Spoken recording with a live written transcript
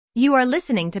You are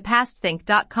listening to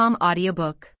PastThink.com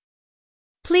audiobook.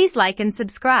 Please like and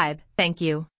subscribe, thank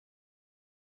you.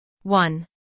 1.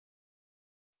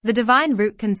 The divine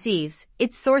root conceives,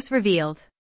 its source revealed.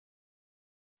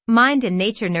 Mind and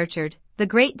nature nurtured, the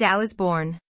great Tao is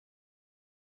born.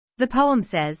 The poem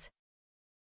says,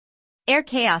 ere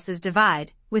chaoses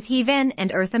divide, with heaven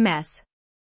and earth a mess.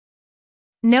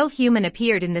 No human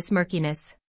appeared in this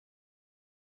murkiness.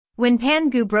 When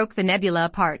Pangu broke the nebula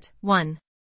apart, 1.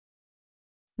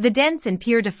 The dense and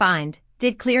pure defined,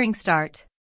 did clearing start.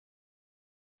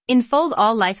 Enfold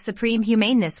all life supreme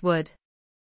humaneness would.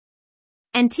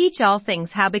 And teach all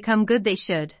things how become good they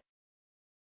should.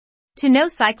 To know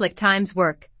cyclic time's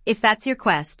work, if that's your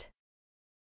quest.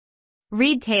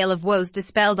 Read Tale of Woes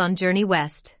Dispelled on Journey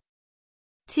West.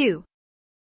 2.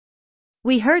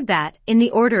 We heard that, in the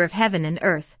order of heaven and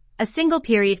earth, a single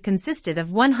period consisted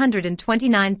of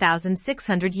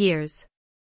 129,600 years.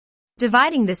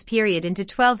 Dividing this period into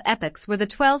 12 epochs were the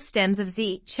 12 stems of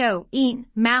Zi, Chou, Yin,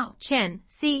 Mao, Chen,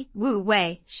 Si, Wu,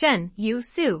 Wei, Shen, Yu,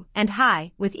 Su, and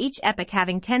Hai, with each epoch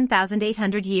having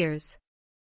 10,800 years.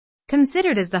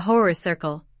 Considered as the horror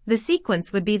circle, the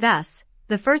sequence would be thus: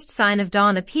 the first sign of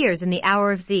dawn appears in the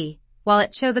hour of Zi, while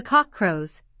at Chou the cock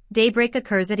crows, daybreak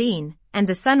occurs at Yin, and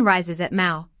the sun rises at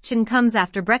Mao, Chen comes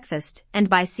after breakfast, and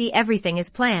by Si everything is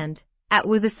planned. At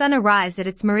Wu the sun arrives at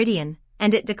its meridian,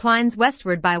 and it declines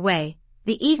westward by Wei.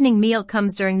 The evening meal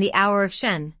comes during the hour of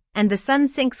Shen, and the sun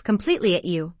sinks completely at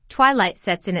Yu, twilight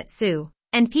sets in at Su,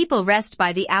 and people rest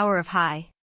by the hour of Hai.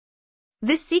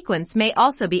 This sequence may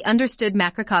also be understood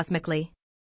macrocosmically.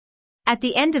 At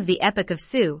the end of the epoch of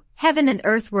Su, heaven and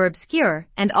earth were obscure,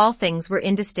 and all things were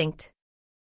indistinct.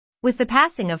 With the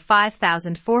passing of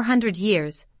 5,400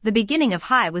 years, the beginning of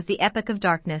Hai was the epoch of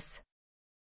darkness.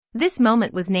 This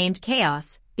moment was named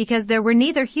chaos, because there were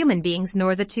neither human beings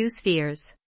nor the two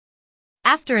spheres.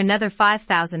 After another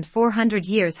 5,400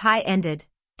 years Hai ended,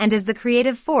 and as the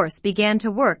creative force began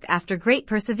to work after great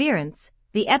perseverance,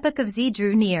 the epoch of Zi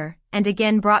drew near, and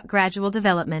again brought gradual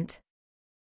development.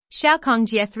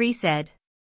 Xiaokong 3 said,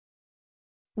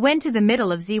 when to the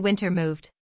middle of Zi winter moved,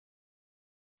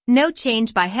 no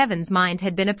change by heaven's mind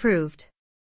had been approved.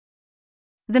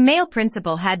 The male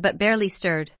principle had but barely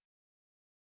stirred.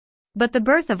 But the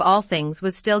birth of all things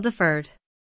was still deferred.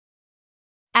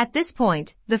 At this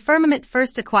point, the firmament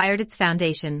first acquired its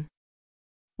foundation.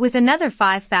 With another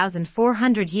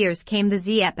 5,400 years came the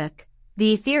Zi epoch,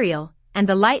 the ethereal, and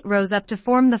the light rose up to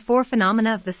form the four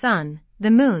phenomena of the sun, the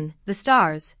moon, the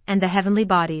stars, and the heavenly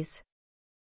bodies.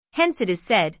 Hence it is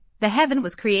said, the heaven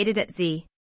was created at Zi.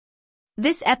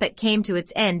 This epoch came to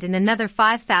its end in another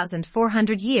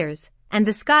 5,400 years, and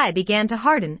the sky began to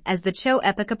harden as the Chou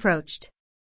epoch approached.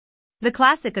 The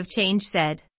classic of change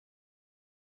said,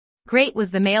 great was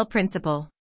the male principle,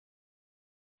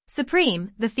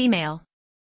 supreme the female.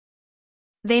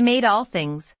 They made all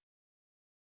things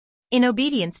in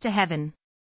obedience to heaven.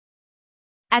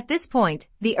 At this point,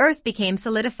 the earth became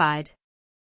solidified.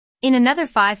 In another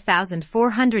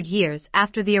 5,400 years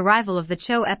after the arrival of the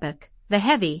Chou epoch, the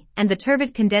heavy and the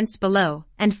turbid condensed below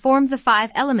and formed the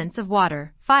 5 elements of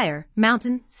water, fire,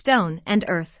 mountain, stone, and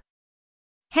earth.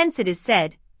 Hence it is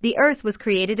said, the earth was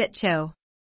created at Chou.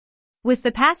 With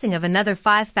the passing of another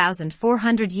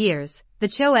 5,400 years, the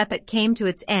Chou epoch came to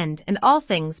its end and all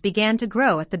things began to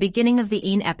grow at the beginning of the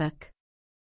Yin epoch.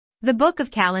 The Book of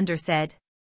Calendar said,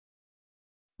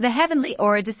 the heavenly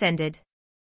aura descended.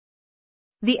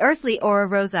 The earthly aura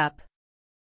rose up.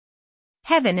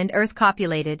 Heaven and earth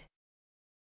copulated.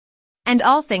 And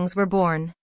all things were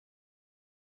born.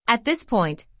 At this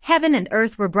point, heaven and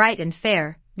earth were bright and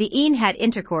fair, the Yin had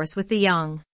intercourse with the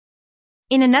Yang.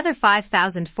 In another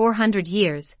 5,400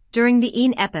 years, during the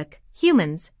Yin epoch,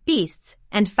 humans, beasts,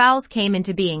 and fowls came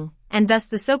into being, and thus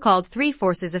the so-called three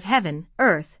forces of heaven,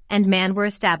 earth, and man were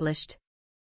established.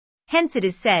 Hence it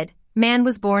is said, man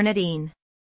was born at Yin.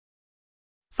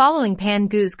 Following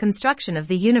Pangu's construction of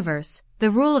the universe,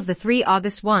 the rule of the three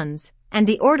august ones, and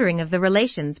the ordering of the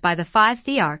relations by the 5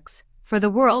 thearchs, for the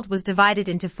world was divided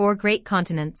into 4 great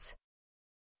continents.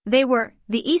 They were,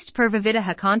 the East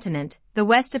Purvavidaha continent, the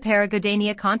West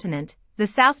Aparagodania continent, the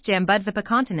South Jambudvipa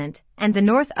continent, and the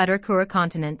North Uttarkura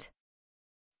continent.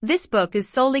 This book is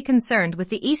solely concerned with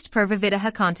the East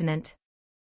Purvavidaha continent.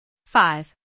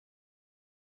 5.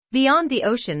 Beyond the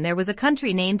ocean there was a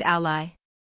country named Aulai.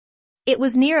 It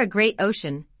was near a great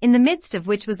ocean, in the midst of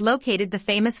which was located the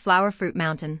famous flower fruit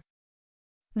mountain.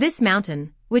 This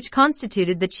mountain, which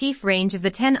constituted the chief range of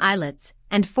the 10 islets,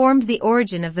 and formed the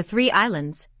origin of the 3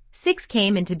 islands, 6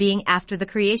 came into being after the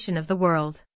creation of the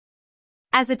world.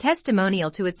 As a testimonial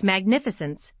to its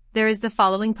magnificence, there is the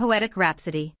following poetic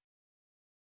rhapsody.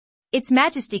 Its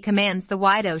majesty commands the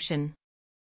wide ocean.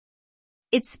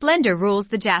 Its splendor rules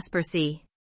the Jasper Sea.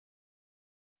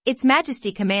 Its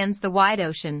majesty commands the wide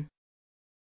ocean.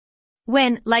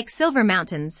 When, like silver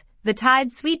mountains, the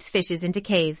tide sweeps fishes into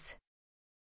caves.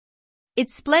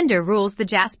 Its splendor rules the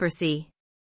Jasper Sea.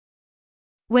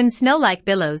 When snow-like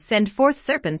billows send forth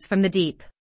serpents from the deep.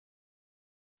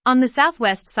 On the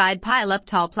southwest side pile up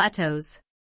tall plateaus.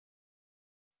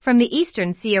 From the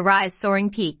eastern sea arise soaring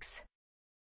peaks.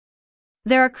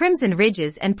 There are crimson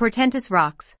ridges and portentous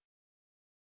rocks.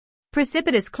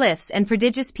 Precipitous cliffs and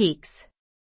prodigious peaks.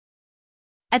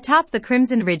 Atop the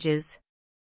crimson ridges,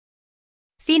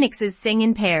 phoenixes sing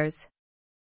in pairs.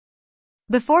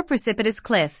 Before precipitous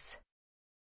cliffs,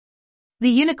 the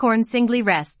unicorn singly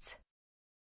rests.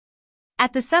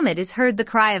 At the summit is heard the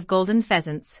cry of golden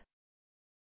pheasants.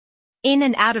 In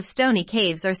and out of stony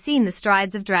caves are seen the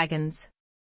strides of dragons.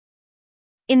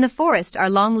 In the forest are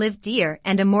long-lived deer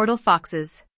and immortal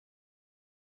foxes.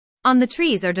 On the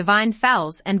trees are divine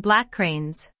fowls and black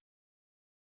cranes.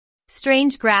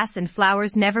 Strange grass and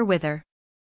flowers never wither.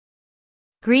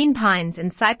 Green pines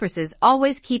and cypresses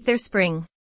always keep their spring.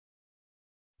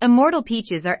 Immortal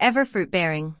peaches are ever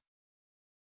fruit-bearing.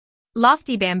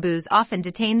 Lofty bamboos often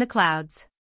detain the clouds.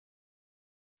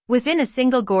 Within a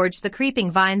single gorge the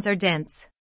creeping vines are dense.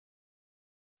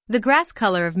 The grass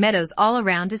color of meadows all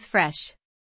around is fresh.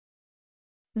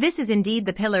 This is indeed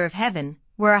the pillar of heaven,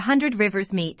 where 100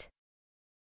 rivers meet.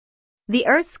 The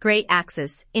earth's great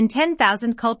axis, in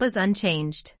 10,000 kulpas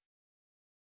unchanged.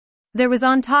 There was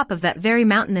on top of that very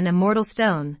mountain an immortal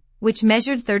stone, which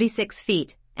measured 36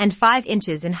 feet, and 5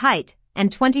 inches in height,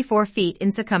 and 24 feet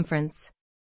in circumference.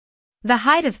 The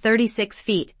height of 36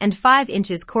 feet and 5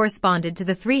 inches corresponded to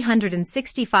the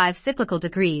 365 cyclical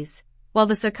degrees, while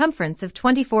the circumference of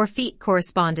 24 feet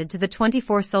corresponded to the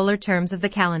 24 solar terms of the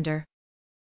calendar.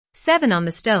 7 on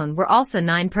the stone were also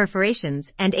 9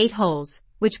 perforations and 8 holes,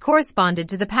 which corresponded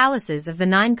to the palaces of the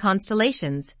 9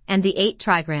 constellations and the 8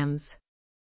 trigrams.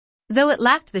 Though it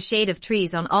lacked the shade of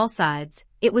trees on all sides,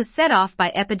 it was set off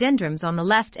by epidendrums on the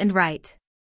left and right.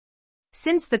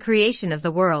 Since the creation of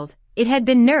the world, it had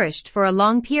been nourished for a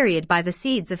long period by the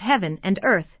seeds of heaven and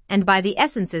earth and by the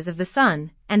essences of the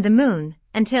sun and the moon,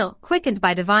 until, quickened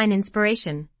by divine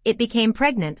inspiration, it became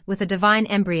pregnant with a divine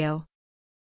embryo.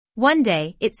 One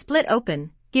day, it split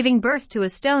open, giving birth to a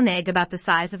stone egg about the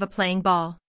size of a playing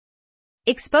ball.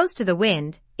 Exposed to the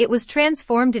wind, it was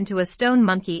transformed into a stone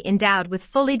monkey endowed with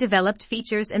fully developed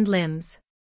features and limbs.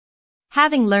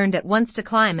 Having learned at once to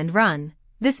climb and run,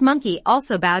 this monkey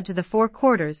also bowed to the 4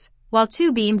 quarters, while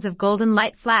 2 beams of golden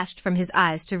light flashed from his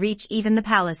eyes to reach even the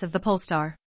palace of the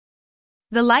Polestar.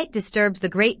 The light disturbed the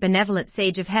great benevolent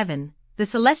sage of heaven, the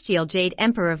celestial jade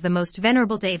emperor of the most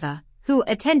venerable Deva, who,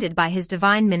 attended by his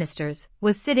divine ministers,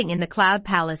 was sitting in the cloud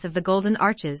palace of the golden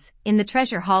arches, in the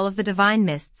treasure hall of the divine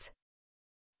mists.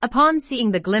 Upon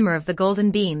seeing the glimmer of the golden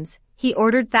beams, he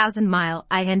ordered 1,000-mile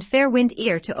eye and fair wind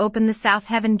ear to open the south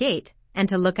heaven gate, and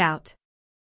to look out.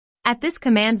 At this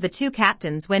command the 2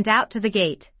 captains went out to the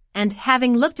gate, and,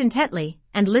 having looked intently,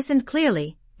 and listened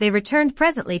clearly, they returned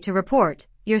presently to report,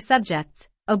 "Your subjects,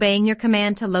 obeying your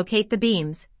command to locate the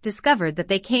beams, discovered that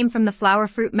they came from the flower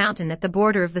fruit mountain at the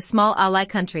border of the small Alai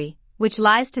country, which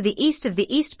lies to the east of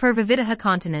the East Purvavidaha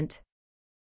continent."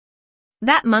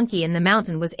 That monkey in the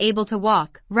mountain was able to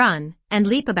walk, run, and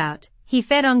leap about. He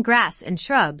fed on grass and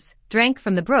shrubs, drank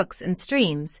from the brooks and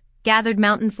streams, gathered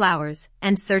mountain flowers,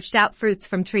 and searched out fruits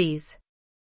from trees.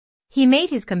 He made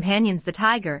his companions the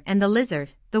tiger and the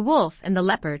lizard, the wolf and the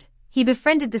leopard. He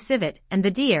befriended the civet and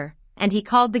the deer, and he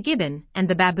called the gibbon and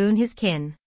the baboon his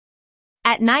kin.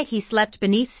 At night he slept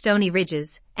beneath stony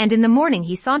ridges, and in the morning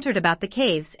he sauntered about the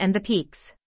caves and the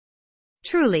peaks.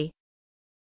 Truly,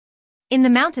 in the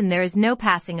mountain there is no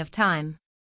passing of time.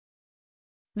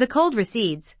 The cold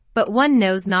recedes, but one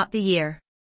knows not the year.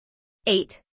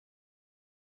 8.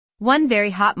 One very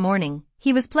hot morning,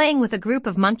 he was playing with a group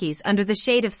of monkeys under the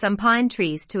shade of some pine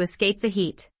trees to escape the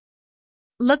heat.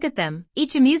 Look at them,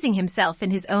 each amusing himself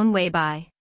in his own way by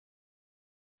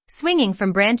swinging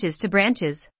from branches to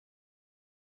branches,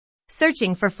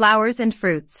 searching for flowers and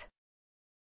fruits.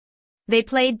 They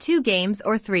played 2 games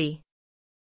or 3.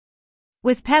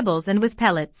 With pebbles and with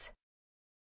pellets.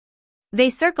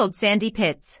 They circled sandy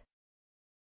pits.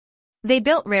 They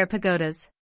built rare pagodas.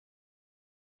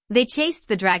 They chased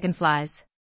the dragonflies.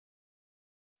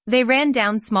 They ran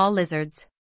down small lizards,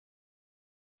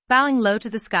 bowing low to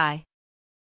the sky.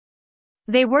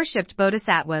 They worshipped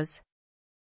bodhisattvas.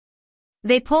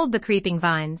 They pulled the creeping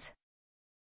vines.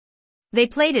 They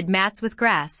plaited mats with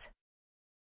grass.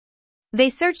 They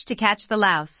searched to catch the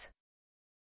louse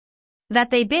that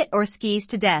they bit or squeezed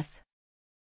to death.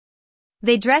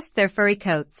 They dressed their furry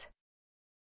coats.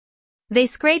 They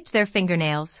scraped their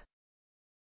fingernails.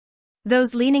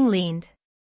 Those leaning leaned.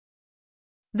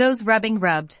 Those rubbing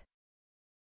rubbed.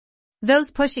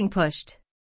 Those pushing pushed.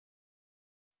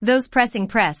 Those pressing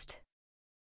pressed.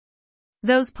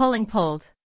 Those pulling pulled.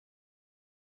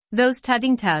 Those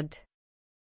tugging tugged.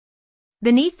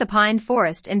 Beneath the pine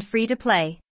forest and free to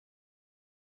play,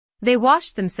 they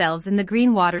washed themselves in the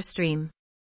green water stream.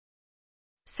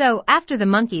 So, after the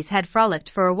monkeys had frolicked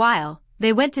for a while,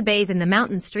 they went to bathe in the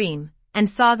mountain stream, and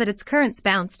saw that its currents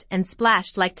bounced and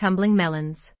splashed like tumbling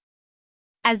melons.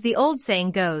 As the old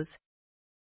saying goes,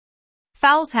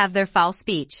 fowls have their foul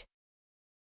speech,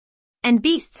 and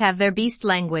beasts have their beast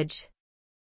language.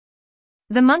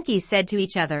 The monkeys said to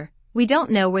each other, "We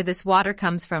don't know where this water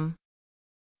comes from.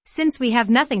 Since we have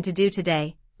nothing to do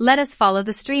today, let us follow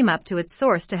the stream up to its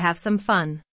source to have some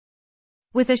fun."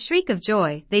 With a shriek of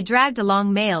joy, they dragged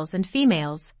along males and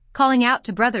females, calling out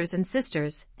to brothers and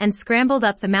sisters, and scrambled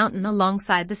up the mountain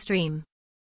alongside the stream.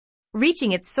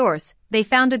 Reaching its source, they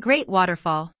found a great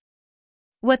waterfall.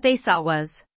 What they saw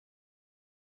was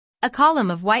a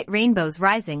column of white rainbows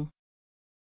rising,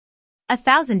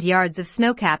 1,000 yards of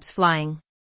snowcaps flying.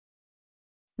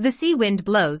 The sea wind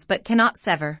blows but cannot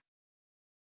sever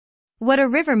what a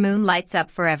river moon lights up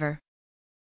forever.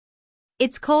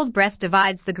 Its cold breath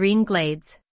divides the green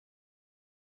glades.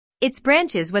 Its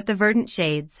branches wet the verdant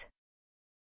shades.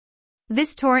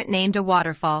 This torrent named a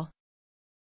waterfall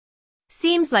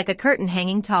seems like a curtain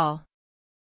hanging tall.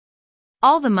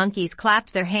 All the monkeys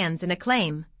clapped their hands in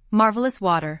acclaim. Marvelous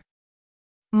water.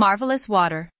 Marvelous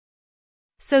water.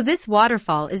 So this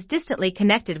waterfall is distantly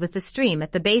connected with the stream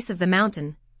at the base of the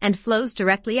mountain, and flows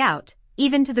directly out,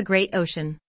 even to the great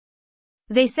ocean.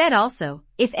 They said also,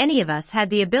 if any of us had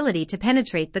the ability to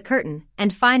penetrate the curtain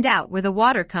and find out where the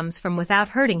water comes from without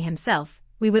hurting himself,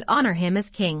 we would honor him as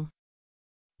king.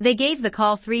 They gave the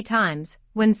call 3 times,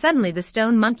 when suddenly the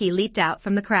stone monkey leaped out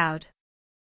from the crowd.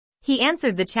 He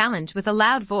answered the challenge with a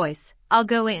loud voice, "I'll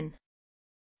go in.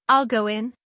 I'll go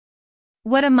in."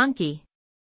 What a monkey!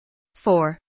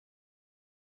 4.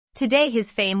 Today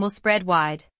his fame will spread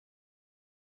wide.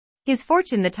 His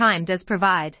fortune the time does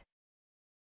provide.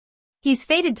 He's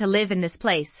fated to live in this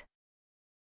place,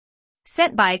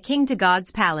 sent by a king to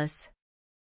God's palace.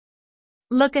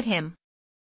 Look at him.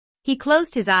 He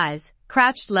closed his eyes,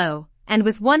 crouched low, and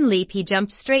with one leap he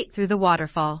jumped straight through the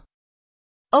waterfall.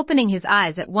 Opening his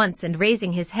eyes at once and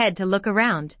raising his head to look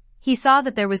around, he saw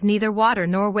that there was neither water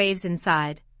nor waves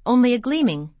inside, only a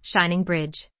gleaming, shining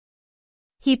bridge.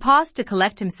 He paused to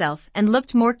collect himself and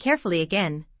looked more carefully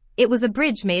again. It was a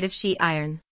bridge made of sheet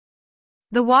iron.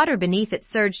 The water beneath it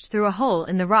surged through a hole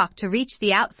in the rock to reach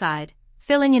the outside,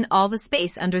 filling in all the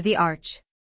space under the arch.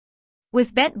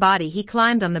 With bent body he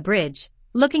climbed on the bridge,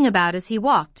 looking about as he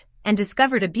walked, and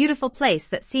discovered a beautiful place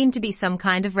that seemed to be some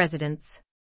kind of residence.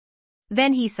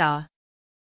 Then he saw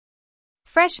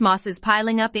fresh mosses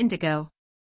piling up indigo,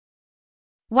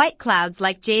 white clouds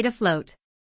like jade afloat,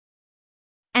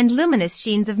 and luminous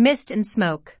sheens of mist and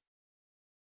smoke.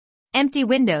 Empty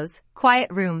windows,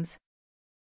 quiet rooms,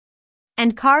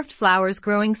 and carved flowers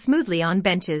growing smoothly on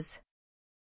benches.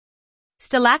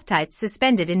 Stalactites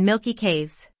suspended in milky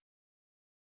caves.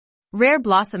 Rare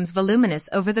blossoms voluminous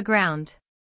over the ground.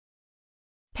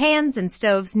 Pans and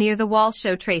stoves near the wall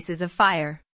show traces of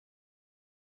fire.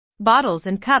 Bottles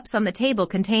and cups on the table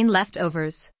contain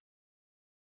leftovers.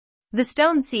 The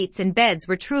stone seats and beds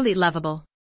were truly lovable.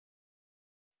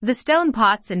 The stone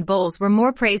pots and bowls were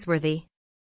more praiseworthy.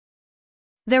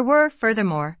 There were,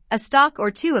 furthermore, a stalk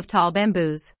or 2 of tall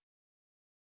bamboos,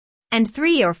 and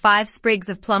 3 or 5 sprigs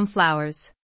of plum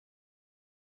flowers,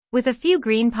 with a few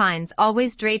green pines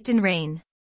always draped in rain.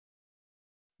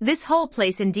 This whole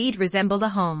place indeed resembled a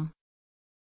home.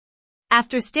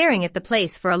 After staring at the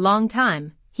place for a long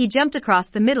time, he jumped across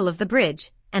the middle of the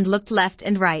bridge, and looked left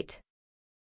and right.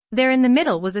 There in the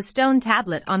middle was a stone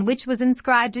tablet on which was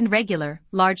inscribed in regular,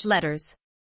 large letters,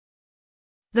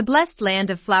 "The blessed land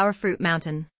of Flower Fruit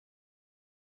Mountain.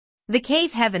 The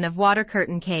cave heaven of Water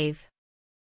Curtain Cave."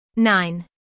 9.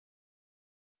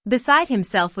 Beside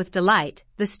himself with delight,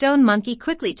 the stone monkey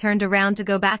quickly turned around to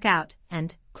go back out,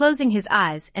 and, closing his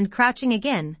eyes and crouching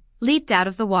again, leaped out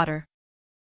of the water.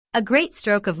 "A great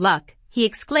stroke of luck," he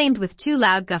exclaimed with 2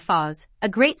 loud guffaws, "a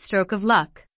great stroke of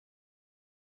luck."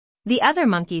 The other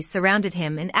monkeys surrounded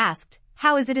him and asked,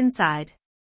 "How is it inside?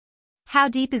 How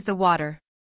deep is the water?"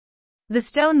 The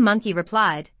stone monkey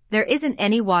replied, "There isn't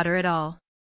any water at all.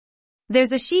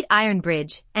 There's a sheet iron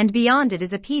bridge, and beyond it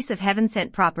is a piece of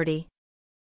heaven-sent property."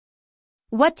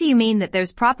 "What do you mean that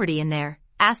there's property in there?"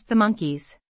 asked the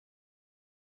monkeys.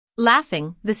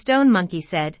 Laughing, the stone monkey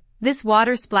said, this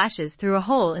water splashes through a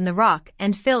hole in the rock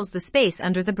and fills the space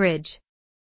under the bridge.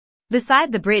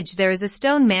 Beside the bridge there is a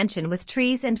stone mansion with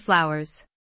trees and flowers.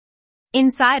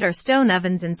 Inside are stone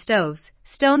ovens and stoves,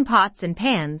 stone pots and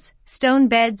pans, stone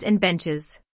beds and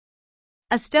benches.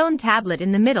 A stone tablet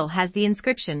in the middle has the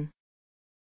inscription,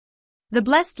 "The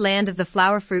blessed land of the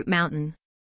flower fruit mountain.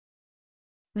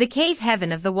 The cave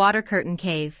heaven of the water curtain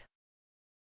cave."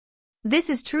 This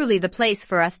is truly the place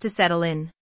for us to settle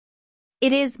in.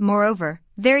 It is, moreover,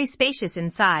 very spacious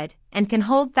inside, and can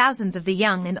hold thousands of the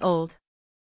young and old.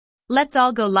 Let's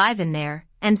all go live in there,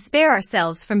 and spare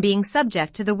ourselves from being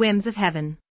subject to the whims of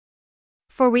heaven.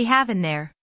 For we have in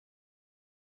there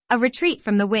a retreat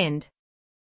from the wind,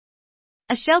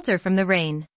 a shelter from the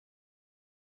rain.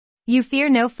 You fear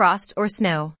no frost or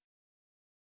snow.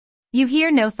 You hear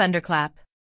no thunderclap.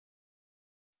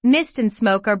 Mist and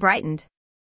smoke are brightened,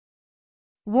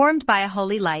 warmed by a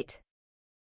holy light.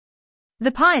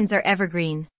 The pines are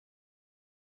evergreen,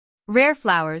 rare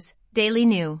flowers, daily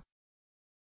new.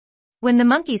 When the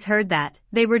monkeys heard that,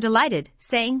 they were delighted,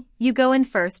 saying, "You go in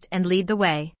first and lead the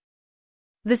way."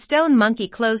 The stone monkey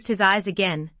closed his eyes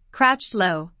again, crouched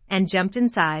low, and jumped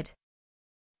inside.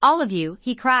 "All of you,"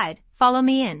 he cried, "follow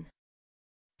me in.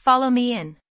 Follow me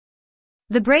in."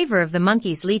 The braver of the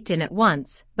monkeys leaped in at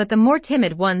once, but the more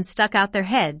timid ones stuck out their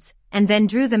heads, and then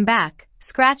drew them back,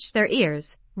 scratched their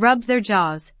ears, rubbed their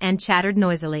jaws, and chattered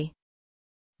noisily.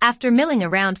 After milling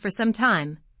around for some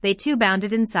time, they too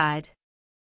bounded inside.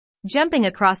 Jumping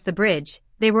across the bridge,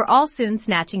 they were all soon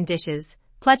snatching dishes,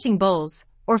 clutching bowls,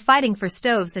 or fighting for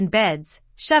stoves and beds,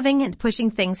 shoving and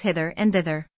pushing things hither and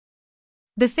thither.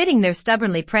 Befitting their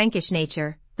stubbornly prankish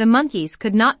nature, the monkeys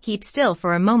could not keep still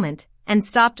for a moment, and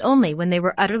stopped only when they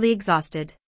were utterly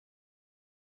exhausted.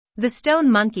 The stone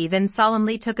monkey then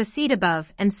solemnly took a seat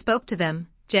above and spoke to them,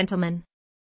 "Gentlemen,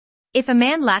 if a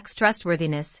man lacks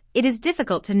trustworthiness, it is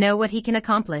difficult to know what he can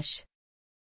accomplish.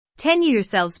 You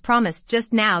yourselves promised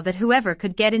just now that whoever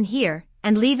could get in here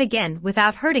and leave again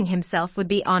without hurting himself would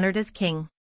be honored as king.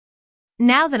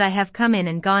 Now that I have come in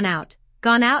and gone out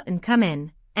and come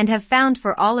in, and have found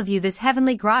for all of you this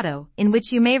heavenly grotto in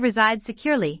which you may reside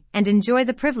securely and enjoy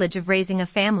the privilege of raising a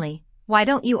family, why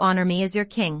don't you honor me as your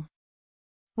king?"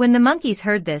 When the monkeys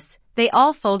heard this, they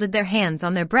all folded their hands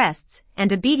on their breasts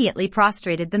and obediently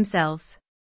prostrated themselves.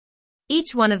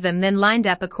 Each one of them then lined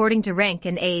up according to rank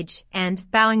and age,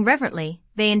 and, bowing reverently,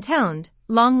 they intoned,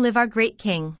 "Long live our great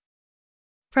king."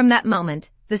 From that moment,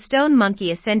 the stone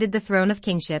monkey ascended the throne of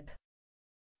kingship.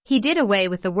 He did away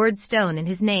with the word stone in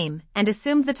his name and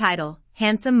assumed the title,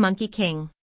 Handsome Monkey King.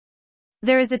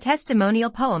 There is a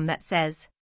testimonial poem that says,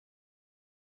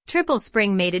 "Triple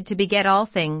spring mated to beget all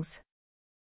things.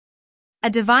 A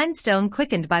divine stone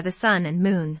quickened by the sun and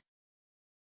moon.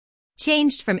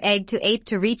 Changed from egg to ape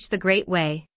to reach the great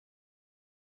way.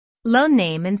 Lone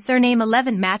name and surname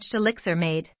 11 matched elixir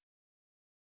made.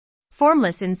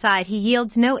 Formless inside he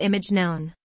yields no image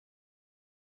known.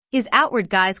 His outward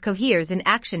guise coheres in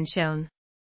action shown.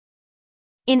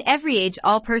 In every age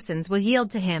all persons will yield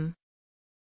to him.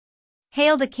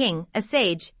 Hailed a king, a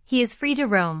sage, he is free to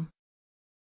roam."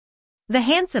 The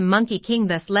handsome monkey king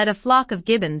thus led a flock of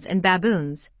gibbons and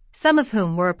baboons, some of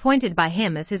whom were appointed by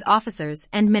him as his officers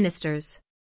and ministers.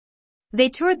 They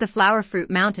toured the flower fruit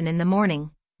mountain in the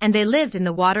morning, and they lived in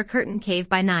the water curtain cave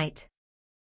by night.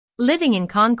 Living in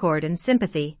concord and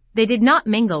sympathy, they did not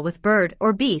mingle with bird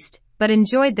or beast, but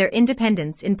enjoyed their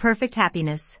independence in perfect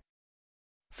happiness.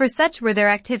 For such were their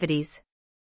activities.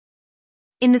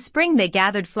 In the spring they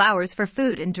gathered flowers for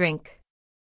food and drink.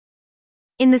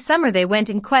 In the summer they went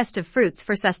in quest of fruits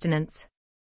for sustenance.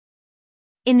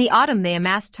 In the autumn they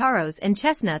amassed taros and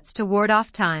chestnuts to ward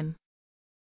off time.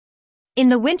 In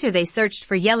the winter they searched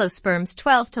for yellow sperms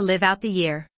 12 to live out the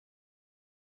year.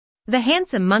 The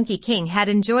handsome monkey king had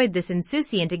enjoyed this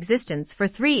insouciant existence for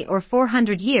 300 or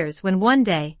 400 years when one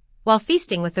day, while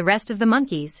feasting with the rest of the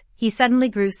monkeys, he suddenly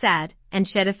grew sad and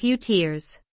shed a few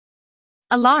tears.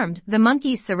 Alarmed, the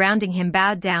monkeys surrounding him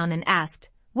bowed down and asked,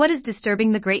 "What is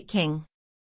disturbing the great king?"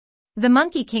 The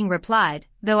monkey king replied,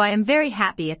 "Though I am very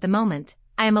happy at the moment,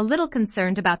 I am a little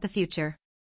concerned about the future.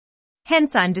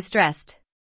 Hence I'm distressed."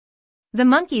 The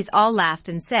monkeys all laughed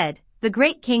and said, "The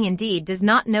great king indeed does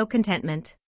not know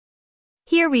contentment.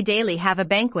 Here we daily have a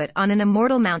banquet on an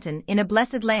immortal mountain in a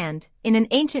blessed land, in an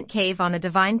ancient cave on a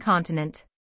divine continent.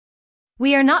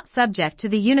 We are not subject to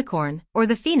the unicorn or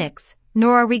the phoenix,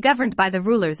 nor are we governed by the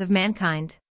rulers of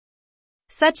mankind.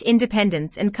 Such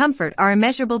independence and comfort are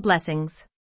immeasurable blessings.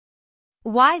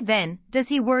 Why, then, does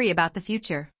he worry about the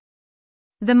future?"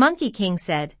 The monkey king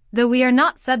said, "Though we are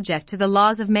not subject to the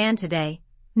laws of man today,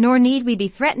 nor need we be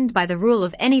threatened by the rule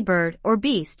of any bird or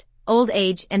beast, old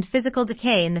age and physical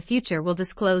decay in the future will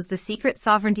disclose the secret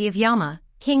sovereignty of Yama,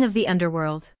 king of the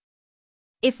underworld.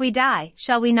 If we die,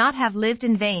 shall we not have lived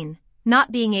in vain,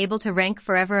 not being able to rank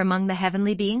forever among the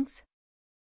heavenly beings?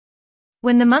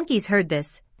 When the monkeys heard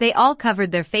this, they all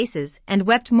covered their faces and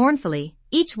wept mournfully,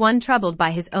 each one troubled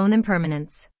by his own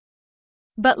impermanence.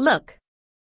 But look!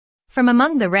 From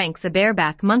among the ranks a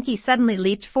bareback monkey suddenly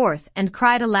leaped forth and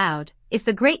cried aloud, "If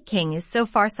the great king is so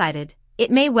far-sighted,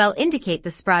 it may well indicate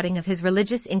the sprouting of his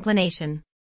religious inclination.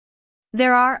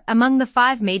 There are, among the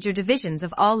 5 major divisions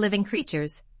of all living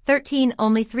creatures, 13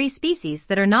 only 3 species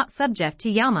that are not subject to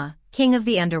Yama, king of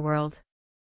the underworld."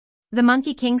 The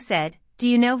Monkey King said, "Do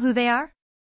you know who they are?"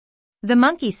 The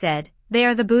monkey said, "They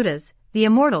are the Buddhas, the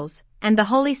immortals, and the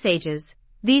holy sages.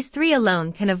 These 3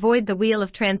 alone can avoid the wheel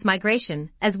of transmigration,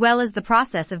 as well as the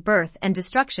process of birth and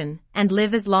destruction, and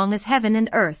live as long as heaven and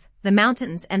earth, the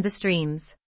mountains and the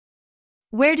streams."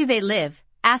 "Where do they live?"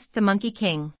 asked the Monkey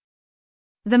King.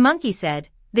 The monkey said,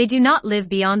 "They do not live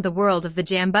beyond the world of the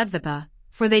Jambudvipa,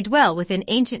 for they dwell within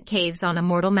ancient caves on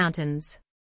immortal mountains."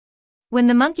 When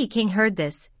the Monkey King heard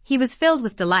this, he was filled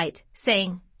with delight,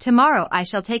 saying, "Tomorrow I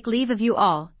shall take leave of you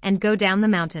all, and go down the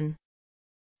mountain.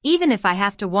 Even if I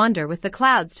have to wander with the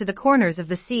clouds to the corners of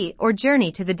the sea or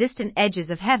journey to the distant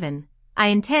edges of heaven, I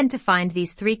intend to find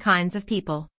these 3 kinds of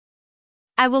people.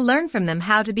 I will learn from them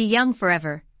how to be young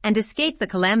forever, and escape the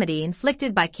calamity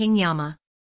inflicted by King Yama."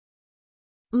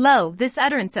 Lo, this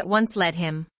utterance at once led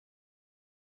him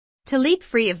to leap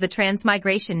free of the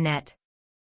transmigration net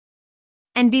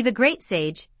and be the great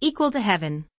sage, equal to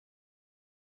heaven.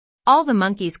 All the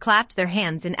monkeys clapped their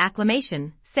hands in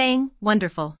acclamation, saying,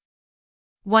 "Wonderful!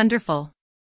 Wonderful!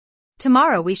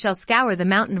 Tomorrow we shall scour the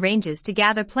mountain ranges to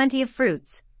gather plenty of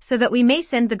fruits, so that we may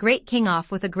send the great king off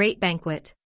with a great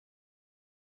banquet."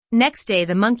 Next day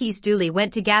the monkeys duly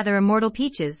went to gather immortal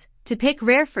peaches, to pick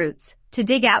rare fruits, to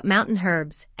dig out mountain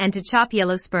herbs, and to chop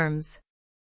yellow sperms.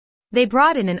 They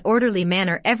brought in an orderly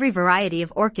manner every variety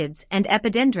of orchids and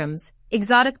epidendrums,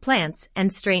 exotic plants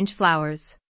and strange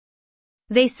flowers.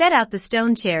 They set out the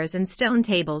stone chairs and stone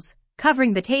tables,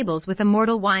 covering the tables with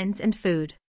immortal wines and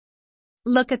food.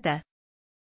 Look at the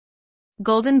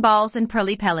golden balls and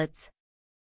pearly pellets,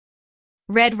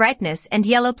 red ripeness and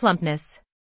yellow plumpness.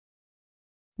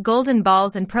 Golden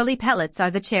balls and pearly pellets are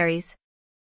the cherries.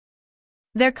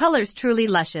 Their colors truly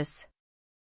luscious.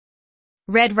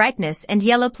 Red ripeness and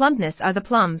yellow plumpness are the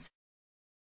plums.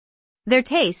 Their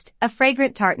taste, a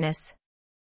fragrant tartness.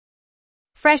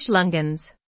 Fresh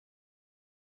lungans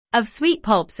of sweet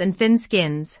pulps and thin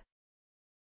skins.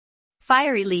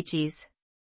 Fiery lychees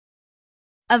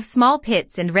of small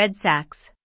pits and red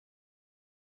sacs.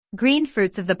 Green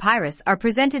fruits of the pyrus are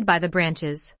presented by the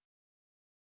branches.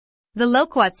 The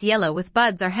loquats yellow with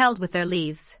buds are held with their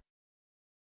leaves.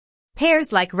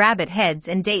 Pears like rabbit heads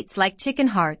and dates like chicken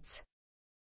hearts.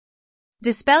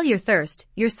 Dispel your thirst,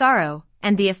 your sorrow,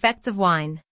 and the effects of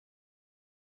wine.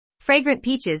 Fragrant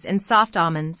peaches and soft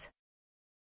almonds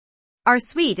are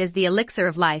sweet as the elixir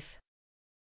of life.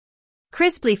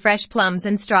 Crisply fresh plums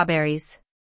and strawberries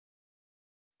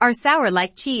are sour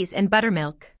like cheese and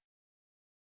buttermilk.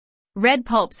 Red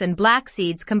pulps and black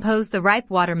seeds compose the ripe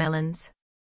watermelons.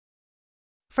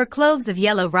 For cloves of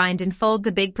yellow rind enfold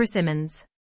the big persimmons.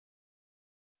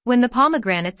 When the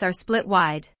pomegranates are split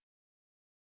wide,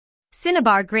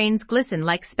 cinnabar grains glisten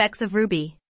like specks of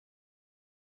ruby.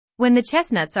 When the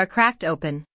chestnuts are cracked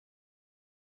open,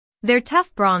 their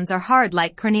tough bronze are hard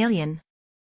like cornelian.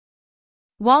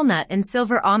 Walnut and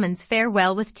silver almonds fare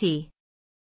well with tea.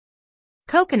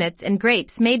 Coconuts and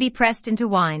grapes may be pressed into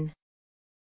wine.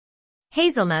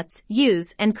 Hazelnuts,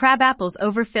 yews, and crabapples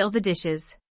overfill the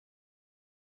dishes.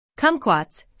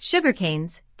 Kumquats,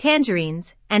 sugarcanes,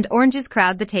 tangerines, and oranges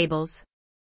crowd the tables.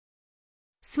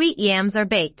 Sweet yams are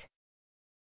baked.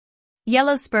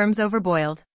 Yellow sperms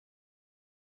overboiled.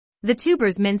 The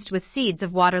tubers minced with seeds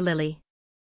of water lily.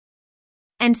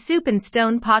 And soup in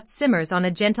stone pots simmers on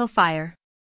a gentle fire.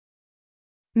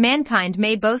 Mankind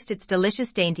may boast its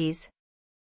delicious dainties.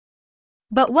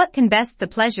 But what can best the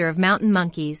pleasure of mountain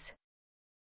monkeys?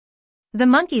 The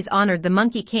monkeys honored the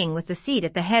Monkey King with a seat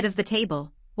at the head of the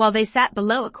table, while they sat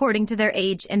below according to their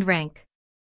age and rank.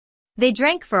 They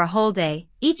drank for a whole day,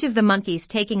 each of the monkeys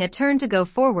taking a turn to go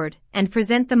forward and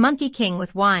present the Monkey King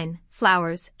with wine,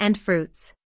 flowers, and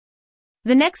fruits.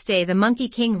 The next day the Monkey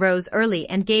King rose early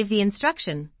and gave the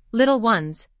instruction, "Little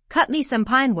ones, cut me some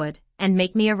pine wood, and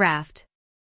make me a raft.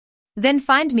 Then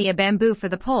find me a bamboo for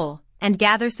the pole, and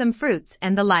gather some fruits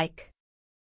and the like.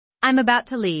 I'm about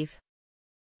to leave."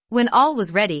 When all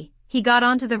was ready, he got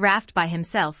onto the raft by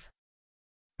himself.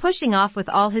 Pushing off with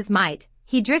all his might,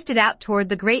 he drifted out toward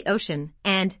the great ocean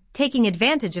and, taking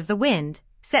advantage of the wind,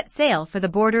 set sail for the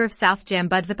border of South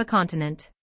Jambudvipa continent.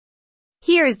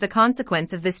 Here is the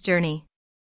consequence of this journey.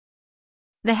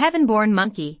 The heaven-born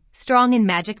monkey, strong in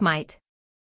magic might.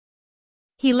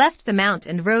 He left the mount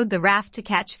and rode the raft to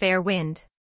catch fair wind.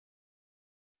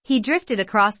 He drifted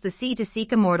across the sea to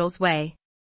seek a mortal's way.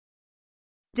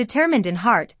 Determined in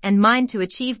heart and mind to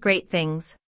achieve great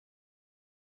things.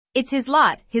 It's his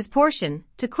lot, his portion,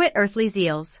 to quit earthly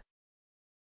zeals.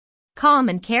 Calm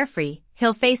and carefree,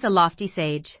 he'll face a lofty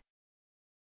sage.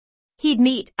 He'd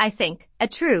meet, I think, a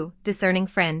true, discerning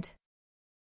friend.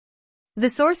 The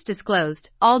source disclosed,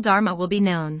 all Dharma will be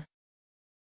known.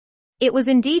 It was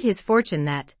indeed his fortune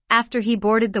that, after he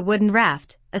boarded the wooden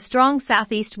raft, a strong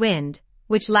southeast wind,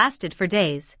 which lasted for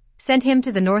days, sent him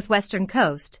to the northwestern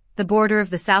coast, the border of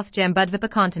the South Jambudvipa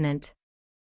continent.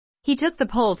 He took the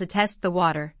pole to test the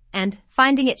water, and,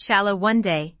 finding it shallow one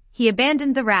day, he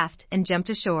abandoned the raft and jumped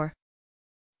ashore.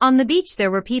 On the beach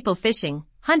there were people fishing,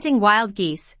 hunting wild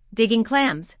geese, digging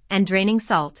clams, and draining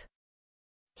salt.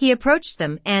 He approached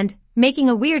them and, making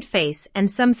a weird face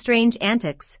and some strange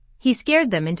antics, he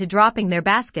scared them into dropping their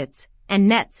baskets and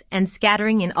nets and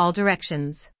scattering in all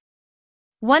directions.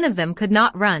 One of them could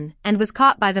not run and was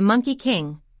caught by the Monkey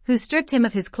King, who stripped him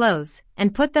of his clothes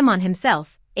and put them on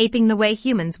himself, aping the way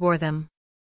humans wore them.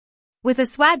 With a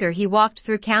swagger he walked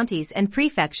through counties and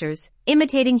prefectures,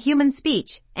 imitating human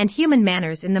speech and human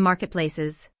manners in the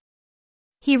marketplaces.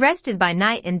 He rested by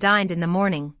night and dined in the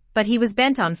morning, but he was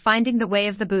bent on finding the way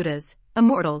of the Buddhas,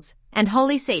 immortals, and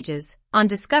holy sages, on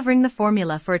discovering the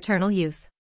formula for eternal youth.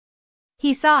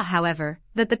 He saw, however,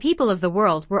 that the people of the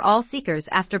world were all seekers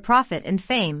after profit and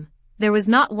fame. There was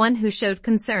not one who showed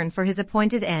concern for his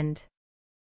appointed end.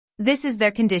 This is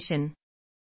their condition.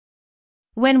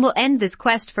 When will end this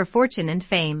quest for fortune and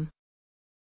fame?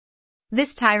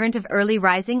 This tyrant of early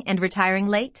rising and retiring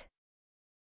late?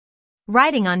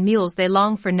 Riding on mules they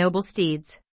long for noble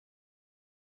steeds.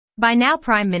 By now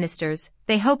prime ministers,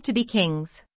 they hope to be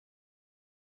kings.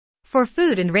 For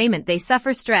food and raiment they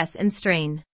suffer stress and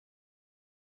strain.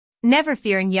 Never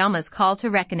fearing Yama's call to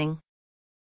reckoning.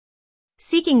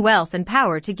 Seeking wealth and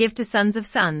power to give to sons of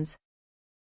sons.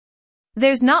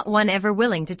 There's not one ever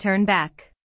willing to turn back.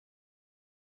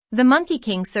 The Monkey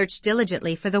King searched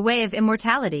diligently for the way of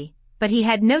immortality, but he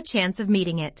had no chance of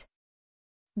meeting it.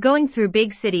 Going through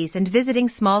big cities and visiting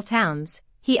small towns,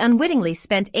 he unwittingly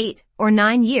spent 8 or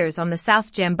 9 years on the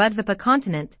South Jambudvipa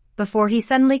continent before he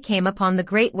suddenly came upon the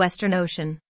great Western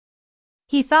Ocean.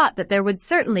 He thought that there would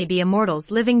certainly be immortals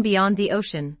living beyond the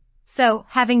ocean, so,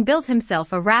 having built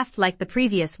himself a raft like the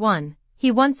previous one,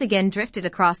 he once again drifted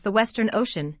across the Western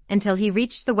Ocean until he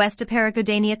reached the West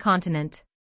Aparagodania continent.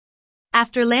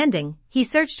 After landing, he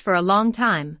searched for a long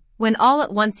time, when all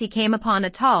at once he came upon a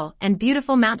tall and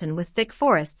beautiful mountain with thick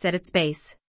forests at its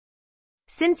base.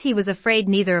 Since he was afraid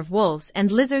neither of wolves and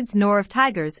lizards nor of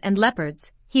tigers and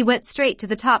leopards, he went straight to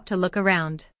the top to look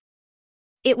around.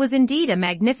 It was indeed a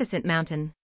magnificent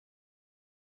mountain.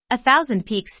 1,000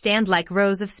 peaks stand like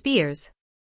rows of spears.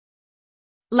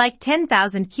 Like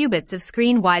 10,000 cubits of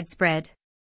screen widespread.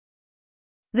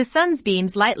 The sun's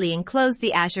beams lightly enclose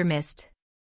the azure mist.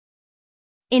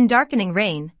 In darkening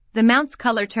rain, the mount's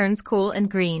color turns cool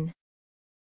and green.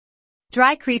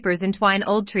 Dry creepers entwine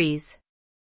old trees.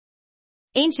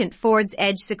 Ancient fords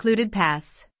edge secluded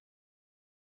paths.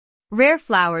 Rare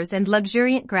flowers and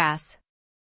luxuriant grass.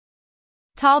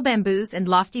 Tall bamboos and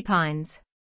lofty pines.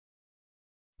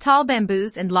 Tall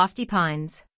bamboos and lofty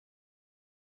pines.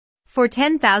 For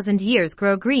 10,000 years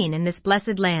grow green in this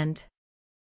blessed land.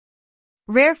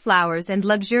 Rare flowers and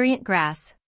luxuriant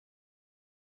grass.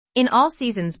 In all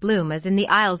seasons bloom as in the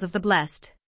Isles of the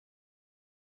Blessed.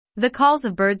 The calls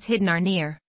of birds hidden are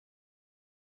near.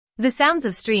 The sounds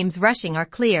of streams rushing are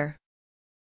clear.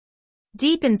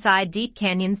 Deep inside deep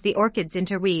canyons the orchids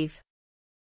interweave.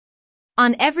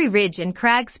 On every ridge and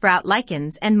crag sprout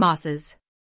lichens and mosses.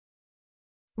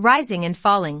 Rising and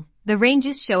falling, the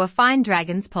ranges show a fine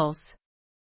dragon's pulse.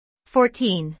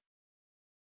 14.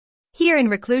 Here in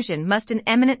reclusion must an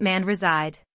eminent man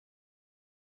reside.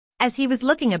 As he was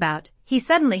looking about, he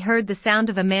suddenly heard the sound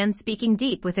of a man speaking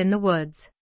deep within the woods.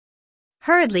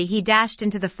 Hurriedly he dashed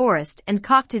into the forest and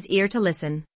cocked his ear to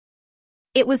listen.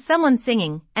 It was someone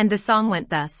singing, and the song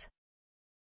went thus.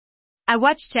 I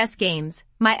watch chess games,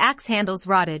 my axe handles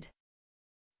rotted.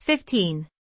 15.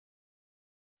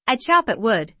 I chop at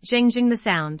wood, jing the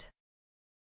sound.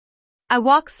 I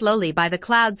walk slowly by the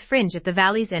clouds fringe at the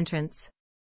valley's entrance.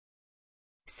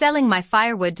 Selling my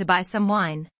firewood to buy some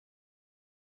wine.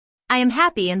 I am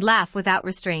happy and laugh without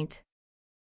restraint.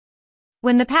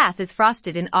 When the path is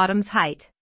frosted in autumn's height.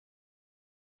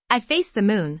 I face the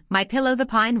moon, my pillow the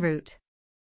pine root.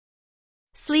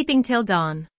 Sleeping till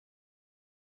dawn.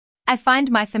 I find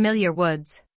my familiar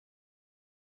woods.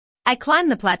 I climb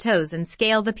the plateaus and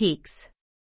scale the peaks.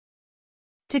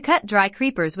 To cut dry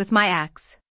creepers with my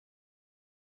axe.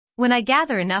 When I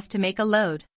gather enough to make a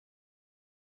load,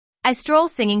 I stroll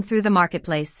singing through the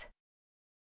marketplace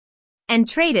and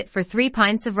trade it for 3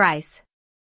 pints of rice,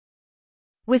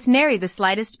 with nary the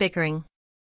slightest bickering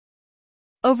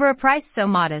over a price so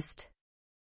modest.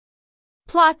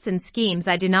 Plots and schemes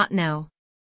I do not know,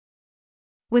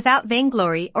 without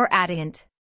vainglory or adient.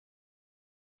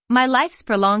 My life's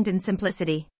prolonged in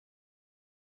simplicity.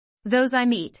 Those I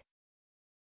meet,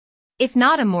 if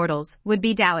not immortals, would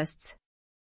be Taoists,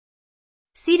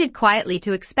 seated quietly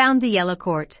to expound the yellow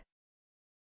court.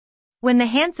 When the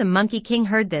handsome Monkey King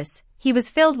heard this, he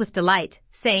was filled with delight,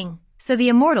 saying, "So the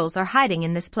immortals are hiding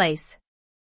in this place."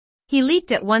 He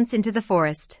leaped at once into the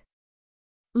forest.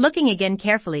 Looking again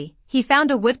carefully, he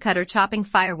found a woodcutter chopping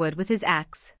firewood with his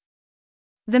axe.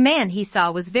 The man he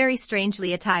saw was very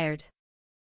strangely attired.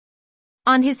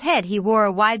 On his head he wore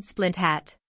a wide splint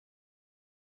hat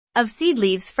of seed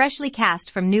leaves freshly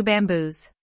cast from new bamboos.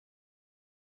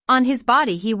 On his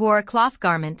body he wore a cloth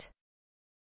garment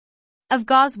of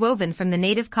gauze woven from the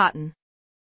native cotton.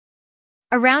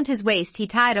 Around his waist he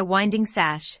tied a winding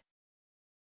sash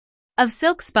of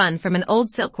silk spun from an old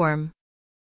silkworm.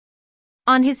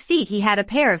 On his feet he had a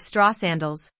pair of straw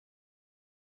sandals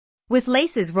with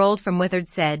laces rolled from withered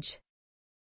sedge.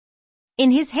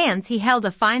 In his hands he held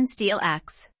a fine steel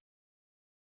axe.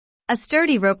 A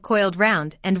sturdy rope coiled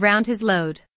round and round his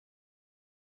load.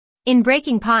 In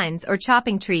breaking pines or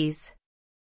chopping trees,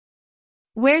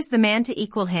 where's the man to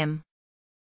equal him?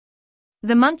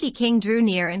 The Monkey King drew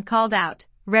near and called out,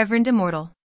 "Reverend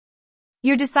Immortal,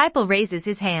 your disciple raises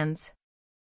his hands."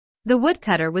 The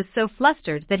woodcutter was so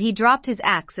flustered that he dropped his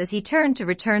axe as he turned to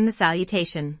return the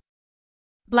salutation.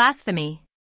 "Blasphemy!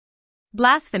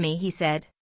 Blasphemy," he said.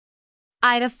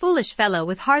 "I'm a foolish fellow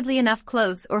with hardly enough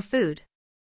clothes or food.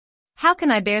 How can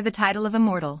I bear the title of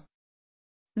immortal?"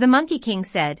 The Monkey King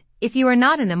said, "If you are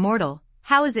not an immortal,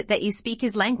 how is it that you speak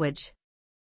his language?"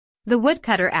 The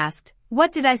woodcutter asked,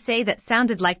 "What did I say that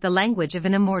sounded like the language of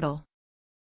an immortal?"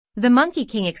 The Monkey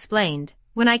King explained,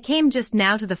 "When I came just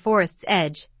now to the forest's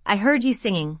edge, I heard you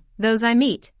singing, 'Those I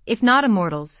meet, if not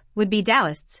immortals, would be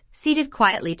Taoists, seated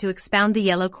quietly to expound the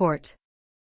yellow court.'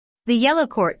 The yellow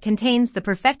court contains the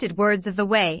perfected words of the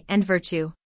way and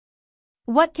virtue.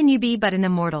 What can you be but an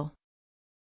immortal?"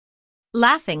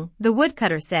 Laughing, the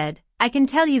woodcutter said, "I can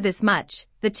tell you this much,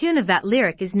 the tune of that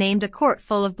lyric is named 'A Court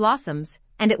Full of Blossoms,'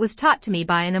 and it was taught to me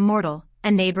by an immortal,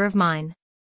 a neighbor of mine.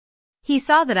 He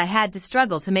saw that I had to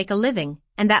struggle to make a living,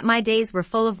 and that my days were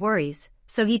full of worries,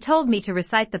 so he told me to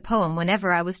recite the poem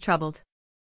whenever I was troubled.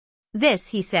 This,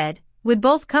 he said, would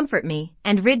both comfort me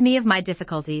and rid me of my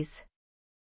difficulties.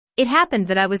 It happened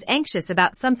that I was anxious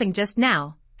about something just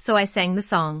now, so I sang the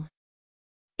song.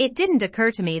 It didn't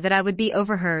occur to me that I would be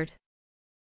overheard."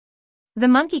 The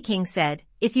Monkey King said,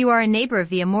 "If you are a neighbor of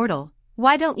the immortal,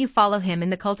 why don't you follow him in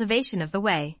the cultivation of the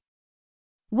way?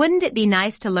 Wouldn't it be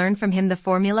nice to learn from him the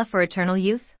formula for eternal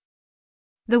youth?"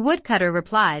 The woodcutter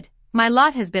replied, "My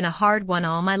lot has been a hard one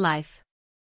all my life.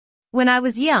 When I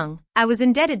was young, I was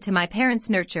indebted to my parents'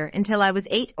 nurture until I was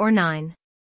 8 or 9.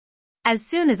 As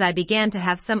soon as I began to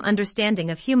have some understanding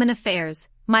of human affairs,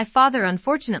 my father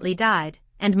unfortunately died,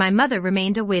 and my mother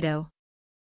remained a widow.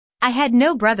 I had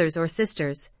no brothers or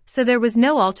sisters, so there was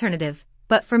no alternative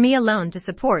but for me alone to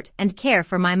support and care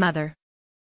for my mother.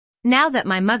 Now that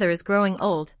my mother is growing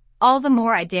old, all the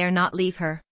more I dare not leave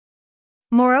her.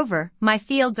 Moreover, my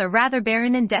fields are rather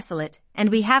barren and desolate, and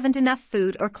we haven't enough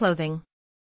food or clothing.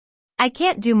 I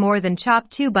can't do more than chop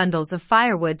 2 bundles of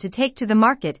firewood to take to the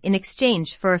market in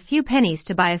exchange for a few pennies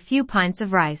to buy a few pints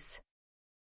of rice.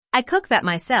 I cook that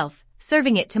myself,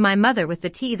 serving it to my mother with the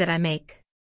tea that I make.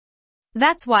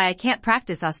 That's why I can't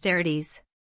practice austerities."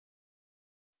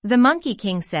 The Monkey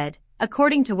King said,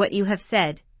 "According to what you have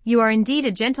said, you are indeed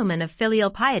a gentleman of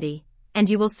filial piety, and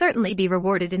you will certainly be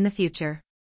rewarded in the future.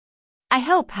 I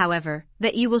hope, however,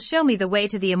 that you will show me the way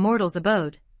to the immortal's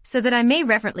abode, so that I may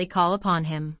reverently call upon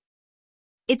him."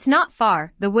 "It's not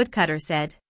far," the woodcutter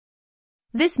said.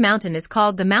 "This mountain is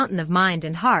called the Mountain of Mind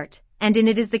and Heart, and in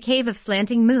it is the cave of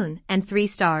Slanting Moon and 3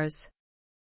 stars.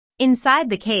 Inside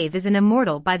the cave is an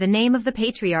immortal by the name of the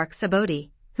Patriarch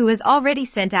Subodhi, who has already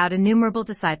sent out innumerable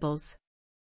disciples.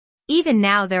 Even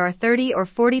now there are 30 or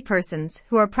 40 persons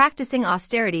who are practicing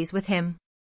austerities with him.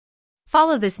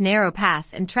 Follow this narrow path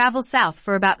and travel south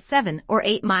for about 7 or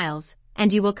 8 miles,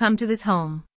 and you will come to his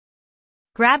home."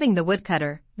 Grabbing the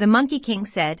woodcutter, the Monkey King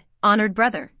said, "Honored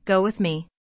brother, go with me.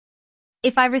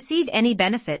 If I receive any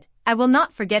benefit, I will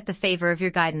not forget the favor of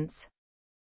your guidance.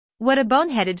 What a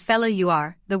boneheaded fellow you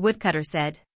are, the woodcutter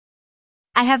said.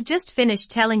 I have just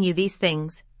finished telling you these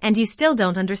things, and you still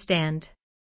don't understand.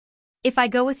 If I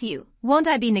go with you, won't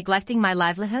I be neglecting my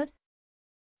livelihood?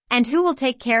 And who will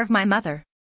take care of my mother?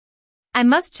 I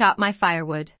must chop my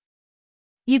firewood.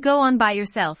 You go on by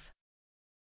yourself.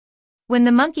 When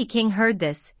the Monkey King heard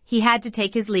this, he had to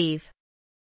take his leave.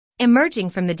 Emerging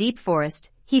from the deep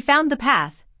forest, he found the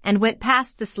path, and went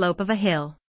past the slope of a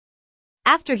hill.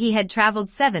 After he had traveled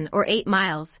 7 or 8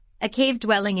 miles, a cave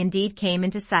dwelling indeed came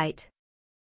into sight.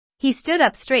 He stood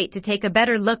up straight to take a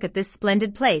better look at this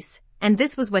splendid place, and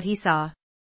this was what he saw.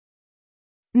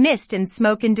 Mist and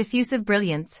smoke in diffusive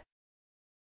brilliance.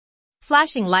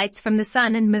 Flashing lights from the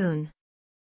sun and moon.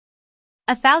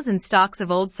 1,000 stalks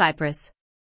of old cypress.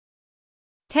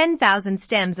 10,000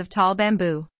 stems of tall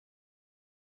bamboo.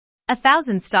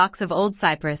 1,000 stalks of old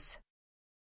cypress.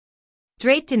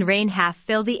 Draped in rain half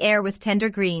fill the air with tender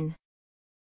green.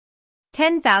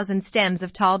 10,000 stems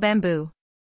of tall bamboo.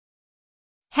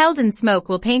 Held in smoke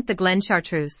will paint the glen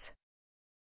chartreuse.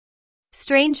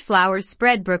 Strange flowers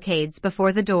spread brocades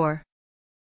before the door.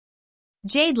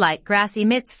 Jade-like grass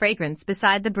emits fragrance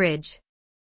beside the bridge.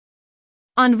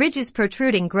 On ridges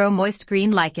protruding grow moist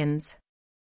green lichens.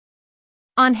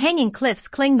 On hanging cliffs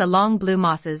cling the long blue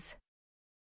mosses.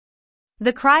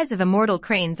 The cries of immortal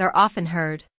cranes are often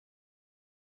heard.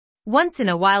 Once in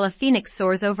a while a phoenix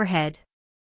soars overhead.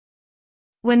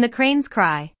 When the cranes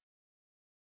cry,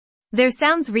 their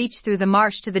sounds reach through the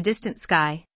marsh to the distant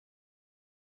sky.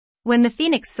 When the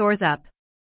phoenix soars up,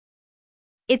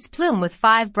 its plume with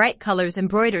 5 bright colors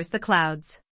embroiders the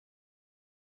clouds.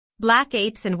 Black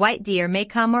apes and white deer may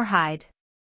come or hide.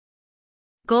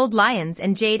 Gold lions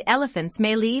and jade elephants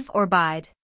may leave or bide.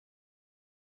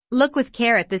 Look with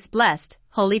care at this blessed,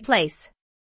 holy place.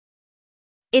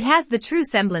 It has the true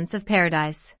semblance of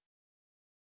paradise.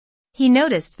 He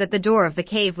noticed that the door of the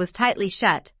cave was tightly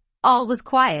shut, all was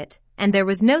quiet, and there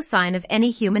was no sign of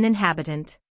any human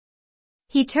inhabitant.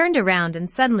 He turned around and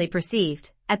suddenly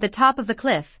perceived, at the top of the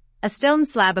cliff, a stone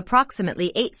slab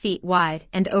approximately 8 feet wide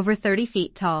and over 30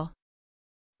 feet tall.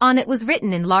 On it was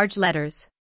written in large letters,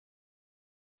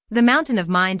 "The Mountain of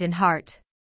Mind and Heart.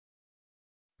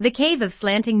 The Cave of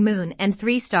Slanting Moon and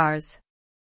 3 Stars."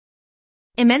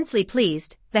 Immensely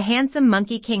pleased, the handsome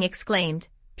Monkey King exclaimed,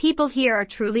 "People here are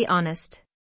truly honest.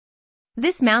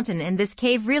 This mountain and this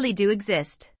cave really do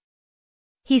exist."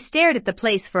 He stared at the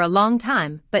place for a long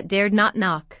time but dared not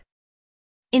knock.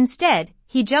 Instead,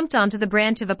 he jumped onto the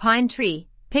branch of a pine tree,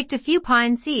 picked a few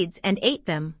pine seeds and ate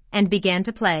them, and began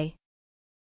to play.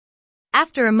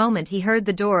 After a moment he heard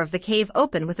the door of the cave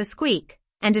open with a squeak,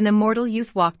 and an immortal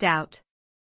youth walked out.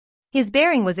 His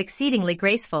bearing was exceedingly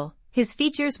graceful, his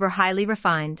features were highly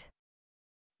refined.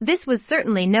 This was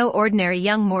certainly no ordinary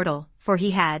young mortal, for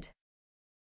he had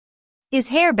his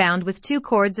hair bound with 2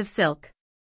 cords of silk,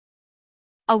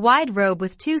 a wide robe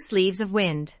with 2 sleeves of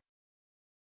wind.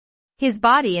 His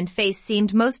body and face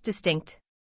seemed most distinct,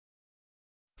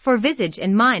 for visage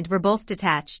and mind were both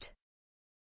detached.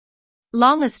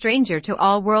 Long a stranger to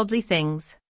all worldly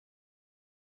things,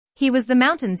 he was the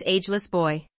mountain's ageless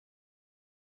boy,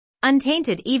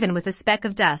 untainted even with a speck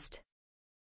of dust.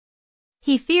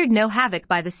 He feared no havoc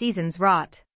by the seasons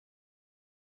wrought.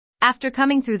 After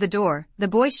coming through the door, the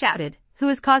boy shouted, "Who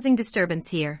is causing disturbance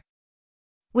here?"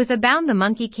 With a bound the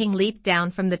Monkey King leaped down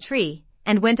from the tree,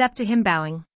 and went up to him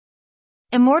bowing.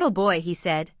 "Immortal boy," he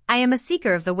said, "I am a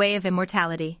seeker of the way of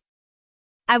immortality.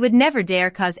 I would never dare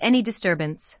cause any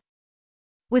disturbance."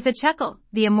 With a chuckle,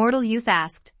 the immortal youth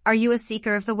asked, "Are you a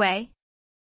seeker of the way?"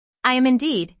 "I am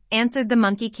indeed," answered the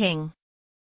Monkey King.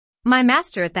 "My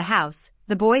master at the house,"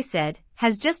 the boy said,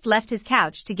 "has just left his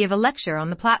couch to give a lecture on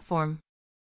the platform.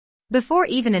 Before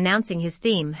even announcing his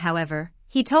theme, however,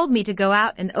 he told me to go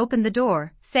out and open the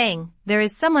door, saying, 'There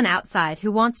is someone outside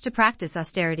who wants to practice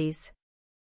austerities.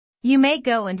 You may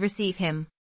go and receive him.'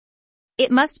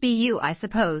 It must be you, I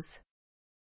suppose."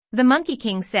 The Monkey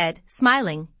King said,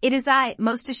 smiling, "It is I,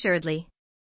 most assuredly."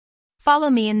 "Follow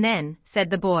me in then," said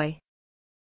the boy.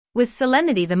 With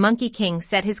solemnity the Monkey King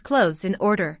set his clothes in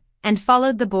order, and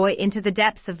followed the boy into the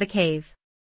depths of the cave.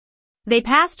 They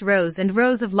passed rows and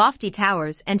rows of lofty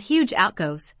towers and huge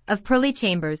alcoves, of pearly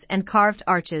chambers and carved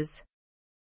arches.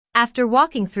 After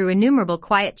walking through innumerable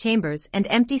quiet chambers and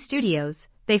empty studios,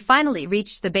 they finally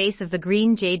reached the base of the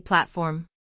green jade platform.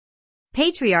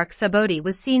 Patriarch Subodhi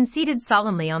was seen seated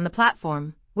solemnly on the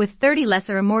platform, with 30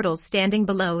 lesser immortals standing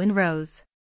below in rows.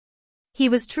 He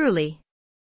was truly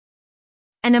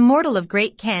an immortal of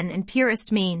great ken and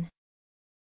purest mien.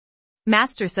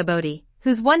 Master Subodhi,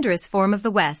 whose wondrous form of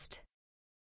the West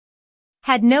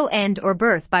Had no end or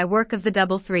birth by work of the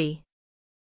double three.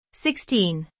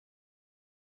 16.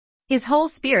 His whole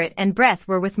spirit and breath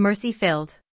were with mercy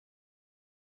filled.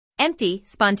 Empty,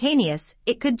 spontaneous,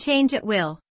 it could change at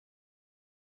will.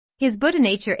 His Buddha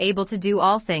nature able to do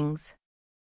all things.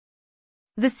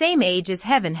 The same age as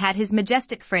heaven had his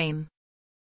majestic frame.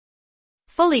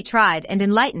 Fully tried and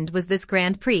enlightened was this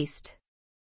grand priest.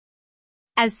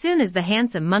 As soon as the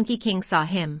handsome Monkey King saw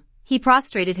him, he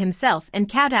prostrated himself and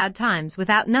kowtowed times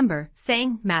without number,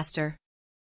 saying, Master!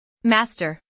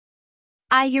 Master!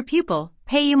 I, your pupil,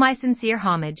 pay you my sincere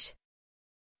homage.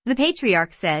 The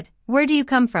patriarch said, Where do you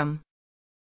come from?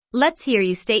 Let's hear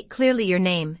you state clearly your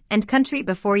name and country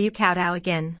before you kowtow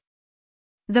again.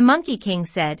 The Monkey King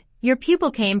said, Your pupil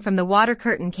came from the water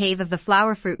curtain cave of the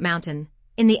flower fruit mountain,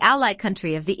 in the Alai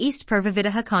country of the East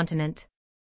Purvavidaha continent.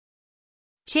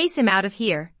 Chase him out of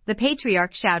here, the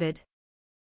patriarch shouted.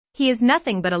 He is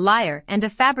nothing but a liar and a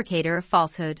fabricator of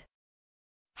falsehood.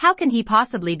 How can he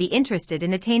possibly be interested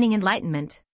in attaining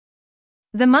enlightenment?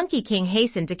 The Monkey King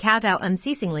hastened to kowtow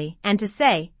unceasingly and to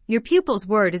say, Your pupil's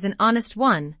word is an honest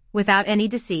one, without any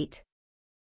deceit.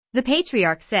 The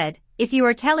patriarch said, If you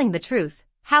are telling the truth,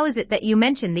 how is it that you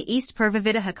mention the East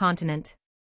Purvavidaha continent?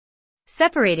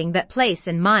 Separating that place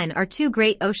and mine are two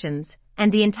great oceans,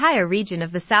 and the entire region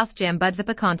of the South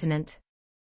Jambudvipa continent.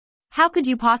 How could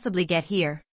you possibly get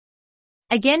here?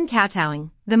 Again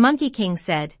kowtowing, the Monkey King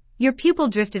said, Your pupil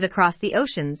drifted across the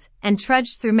oceans and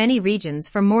trudged through many regions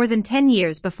for more than 10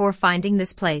 years before finding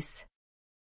this place.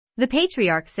 The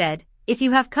patriarch said, If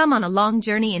you have come on a long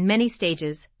journey in many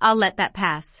stages, I'll let that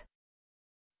pass.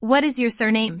 What is your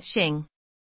surname, Xing?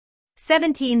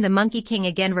 17. The Monkey King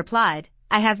again replied,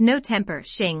 I have no temper,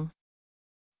 Xing.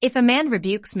 If a man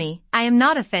rebukes me, I am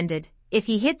not offended, if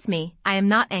he hits me, I am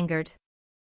not angered.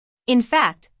 In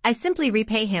fact, I simply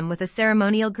repay him with a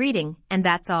ceremonial greeting, and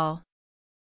that's all.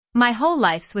 My whole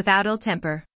life's without ill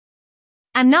temper.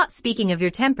 I'm not speaking of your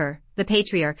temper, the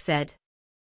patriarch said.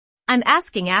 I'm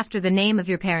asking after the name of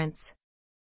your parents.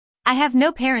 I have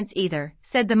no parents either,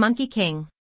 said the Monkey King.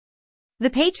 The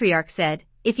patriarch said,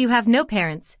 If you have no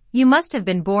parents, you must have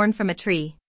been born from a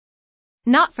tree.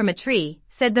 Not from a tree,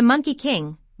 said the Monkey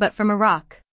King, but from a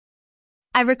rock.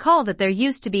 I recall that there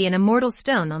used to be an immortal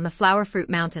stone on the flower fruit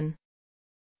mountain.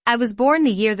 I was born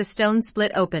the year the stone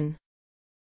split open.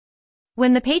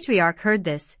 When the patriarch heard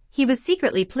this, he was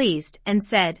secretly pleased and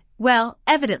said, Well,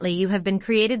 evidently you have been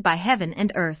created by heaven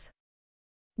and earth.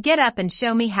 Get up and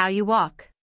show me how you walk.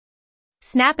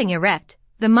 Snapping erect,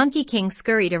 the Monkey King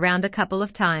scurried around a couple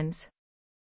of times.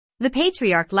 The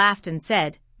patriarch laughed and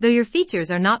said, Though your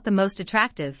features are not the most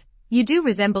attractive, you do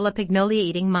resemble a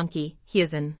pignolia-eating monkey,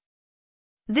 Hyusen.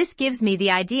 This gives me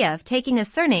the idea of taking a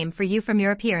surname for you from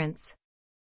your appearance.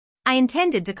 I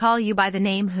intended to call you by the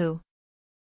name Hu.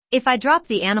 If I drop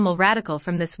the animal radical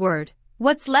from this word,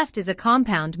 what's left is a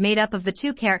compound made up of the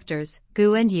two characters,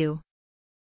 Gu and Yu.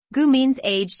 Gu means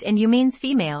aged and Yu means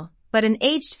female, but an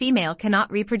aged female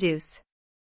cannot reproduce.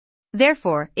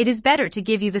 Therefore, it is better to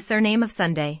give you the surname of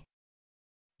Sunday.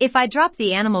 If I drop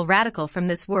the animal radical from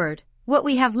this word, what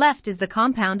we have left is the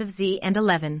compound of Z and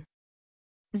 11.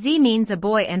 Z means a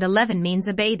boy and 11 means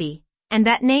a baby, and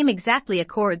that name exactly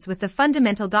accords with the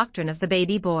fundamental doctrine of the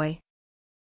baby boy.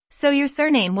 So your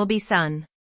surname will be Sun.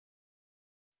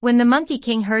 When the Monkey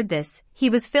King heard this, he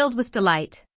was filled with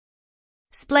delight.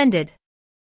 Splendid!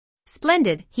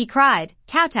 Splendid, he cried,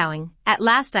 kowtowing, At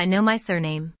last I know my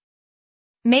surname.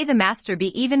 May the master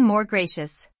be even more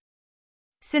gracious.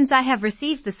 Since I have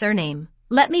received the surname,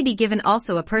 let me be given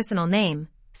also a personal name,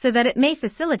 so that it may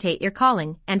facilitate your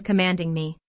calling and commanding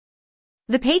me.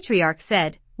 The patriarch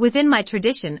said, Within my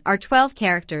tradition are 12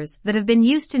 characters that have been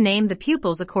used to name the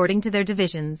pupils according to their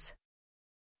divisions.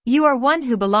 You are one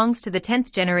who belongs to the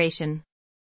 10th generation.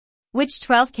 Which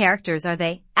 12 characters are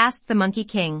they? Asked the Monkey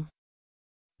King.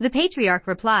 The patriarch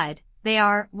replied, They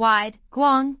are, wide,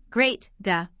 guang, great,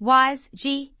 da, wise,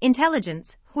 ji,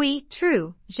 intelligence, hui,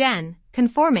 true, zhen,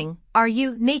 conforming,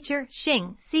 Ru, nature,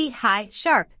 xing, si, high,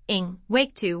 sharp, ing,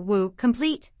 wake to, wu,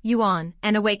 complete, yuan,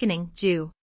 and awakening,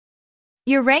 ju.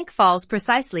 Your rank falls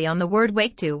precisely on the word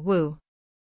wake to, wu.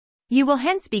 You will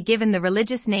hence be given the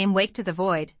religious name wake to the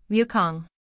void, Wukong.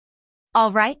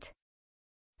 All right?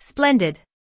 Splendid.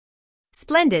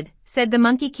 Splendid, said the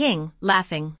Monkey King,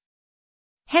 laughing.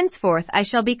 Henceforth I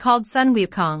shall be called Sun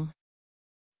Wukong.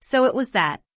 So it was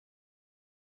that.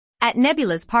 At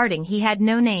Nebula's parting he had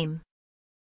no name.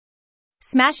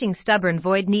 Smashing stubborn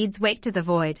void needs wake to the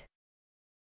void.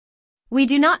 We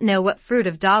do not know what fruit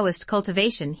of Taoist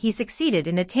cultivation he succeeded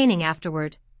in attaining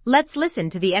afterward. Let's listen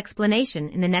to the explanation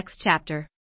in the next chapter.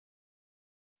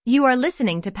 You are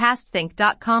listening to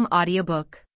PastThink.com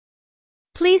audiobook.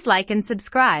 Please like and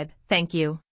subscribe. Thank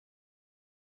you.